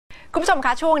คุณผู้ชมค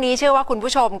ะช่วงนี้เชื่อว่าคุณ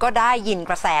ผู้ชมก็ได้ยิน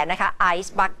กระแสนะคะ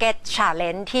Ice Bucket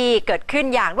Challenge ที่เกิดขึ้น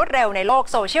อย่างรวดเร็วในโลก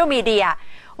โซเชียลมีเดีย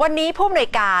วันนี้ผู้อำนวย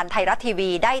การไทยรัฐทีวี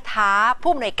ได้ท้า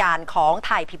ผู้อำนวยการของไ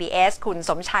ทย PBS คุณ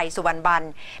สมชัยสุวรรณบัน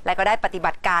และก็ได้ปฏิ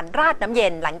บัติการราดน้ำเย็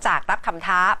นหลังจากรับคำ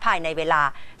ท้าภายในเวลา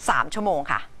3 ชั่วโมง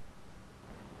ค่ะ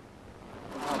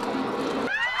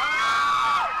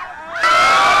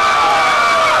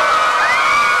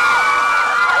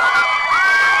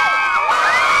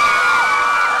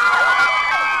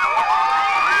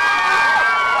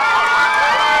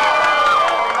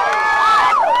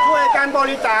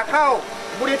บริจาคเข้า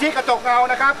มูลนิธิกระจกเงา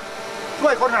นะครับช่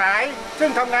วยคนหายซึ่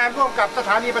งทำงานร่วมกับสถ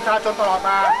านีประชาชนตลอดม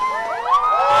า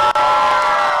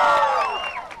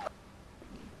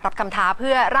รับคำท้าเ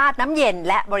พื่อราดน้ำเย็น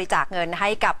และบริจาคเงินให้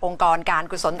กับองค์กรการ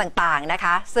กุศลต่างๆนะค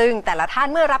ะซึ่งแต่ละท่าน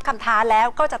เมื่อรับคำท้าแล้ว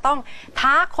ก็จะต้อง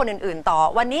ท้าคนอื่นๆต่อ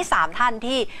วันนี้3ท่าน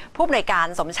ที่ผู้อำนวยการ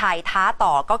สมชัยท้า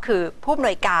ต่อก็คือผู้อำน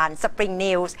วยการ Spring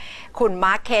News คุณม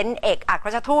าร์คเคนเอกอัครร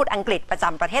าชทูตอังกฤษประจ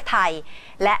ำประเทศไทย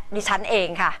และดิฉันเอง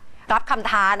ค่ะรับค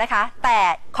ำท้านะคะแต่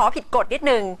ขอผิดกฎนิด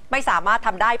นึงไม่สามารถท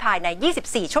ำได้ภายใน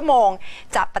24 ชั่วโมง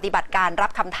จะปฏิบัติการรั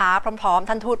บคำท้าพร้อมๆ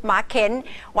ท่านทูตมาร์คเคน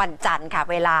วันจันทร์ค่ะ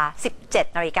เวลา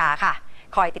 17 นาฬิกาค่ะ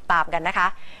คอยติดตามกันนะคะ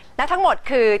และทั้งหมด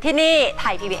คือที่นี่ไท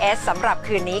ย PBS สำหรับ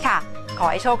คืนนี้ค่ะขอ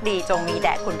ให้โชคดีจงมีแ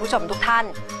ด่คุณผู้ชมทุกท่าน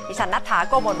ดิฉันณัฐฐา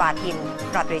โกมลวาทิน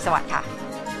ราตรีสวัสดิ์ค่ะ